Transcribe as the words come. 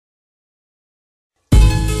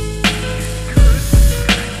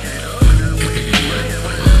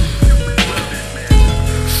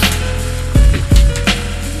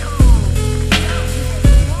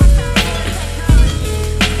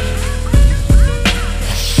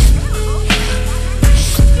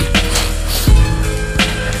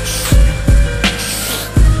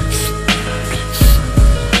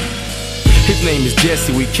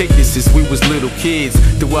Jesse, we kicked it since we was little kids.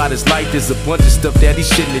 Throughout his life there's a bunch of stuff that he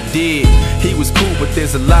shouldn't have did. He was cool, but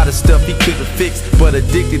there's a lot of stuff he couldn't fix. But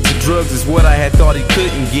addicted to drugs is what I had thought he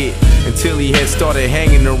couldn't get, until he had started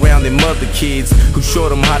hanging around them other kids who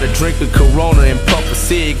showed him how to drink a Corona and puff a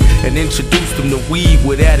cig, and introduced him to weed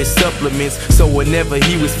with added supplements. So whenever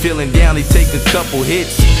he was feeling down, he'd take a couple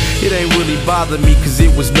hits. It ain't really bothered me cause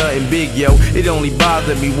it was nothing big, yo. It only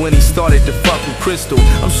bothered me when he started to fuck with Crystal.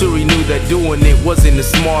 I'm sure he knew that doing it wasn't a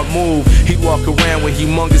smart move. He'd walk around with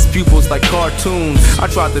humongous pupils like cartoons. I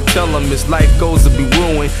tried to tell him his life goes to be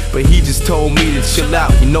ruined, but he just told me to chill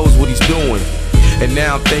out, he knows what he's doing. And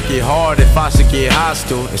now I'm thinking hard if I should get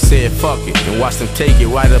hostile, and said fuck it, and watch them take it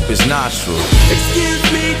right up his nostril. Excuse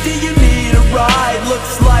me, do you need a ride?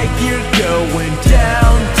 Looks like you're going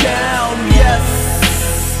downtown, yes.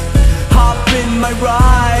 Hop in my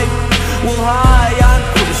ride. Well, hi, I'm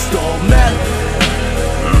crystal meth.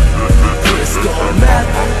 Crystal meth.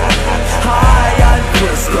 Hi, I'm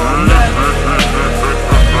crystal meth.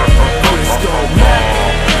 Crystal meth.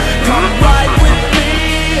 Come ride with me.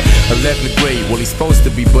 11th grade, well he's supposed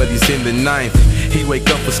to be, but he's in the 9th. He'd wake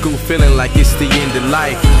up for school feeling like it's the end of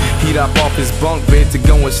life. He'd hop off his bunk bed to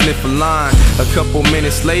go and sniff a line. A couple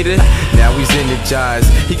minutes later, now he's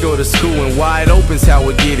energized. He go to school and wide open's how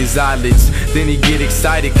he get his eyelids. Then he get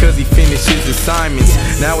excited cause he finished his assignments.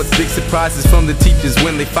 Now it's big surprises from the teachers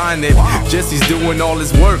when they find that Jesse's doing all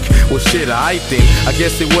his work. Well shit, I think I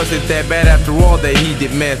guess it wasn't that bad after all that he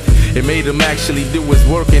did meth. It made him actually do his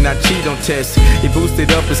work and not cheat on tests. It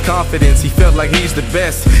boosted up his confidence, he felt like he's the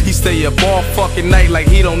best. He stay up all fucking night like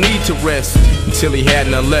he don't need to rest, until he had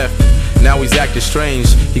none left. Now he's acting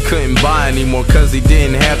strange. He couldn't buy anymore cause he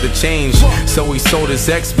didn't have the change. So he sold his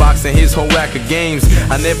Xbox and his whole rack of games.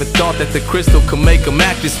 I never thought that the crystal could make him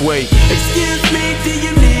act this way. Excuse me, do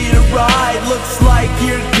you need a ride? Looks like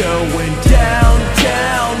you're going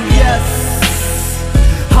downtown, yes.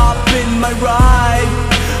 Hop in my ride.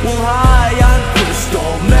 Well, hi, I'm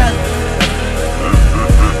crystal meth.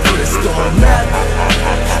 Crystal meth.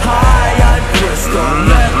 Hi, I'm crystal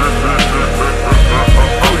meth.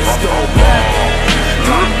 Crystal meth.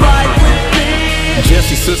 Come ride with me.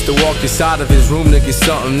 Jesse's sister walked inside of his room to get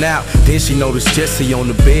something out. Then she noticed Jesse on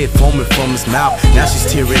the bed foaming from his mouth. Now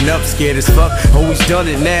she's tearing up, scared as fuck. Oh, he's done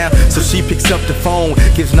it now. So she picks up the phone,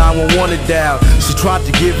 gives 911 a dial. She tried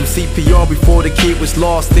to give him CPR before the kid was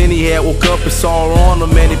lost. Then he had woke up and saw her on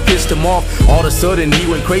him and it pissed him off. All of a sudden he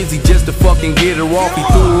went crazy just to fucking get her off. He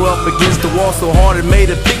threw her up against the wall so hard it made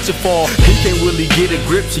her picture fall. He can't really get a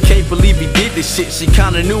grip, she can't believe he did this shit. She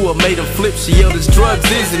kinda knew what made him flip, she yelled it's drugs,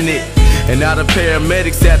 isn't it? And now the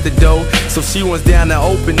paramedics at the door, so she wants down to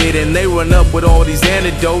open it, and they run up with all these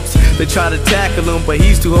antidotes. They try to tackle him, but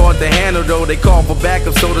he's too hard to handle though. They call for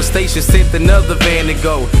backup, so the station sent another van to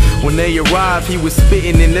go. When they arrived, he was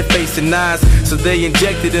spitting in their face and eyes, so they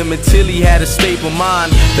injected him until he had a stable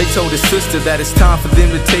mind. They told his sister that it's time for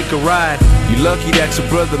them to take a ride. You lucky that your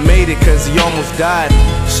brother made it cause he almost died.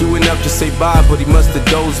 She went up to say bye, but he must have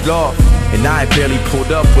dozed off. And I barely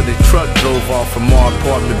pulled up when the truck drove off from our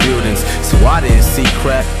apartment buildings, so I didn't see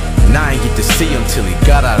crap. And I didn't get to see him till he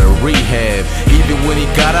got out of rehab. Even when he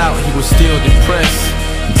got out, he was still depressed,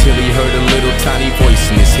 until he heard a little tiny voice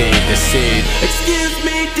in his head that said, excuse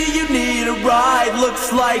me, do you need a ride?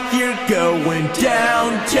 Looks like you're going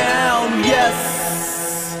downtown,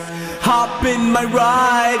 yes. Hop in my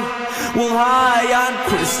ride. Well, hi, I'm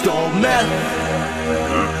crystal meth.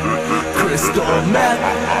 Crystal meth.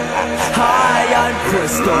 Hi, I'm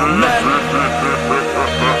crystal meth.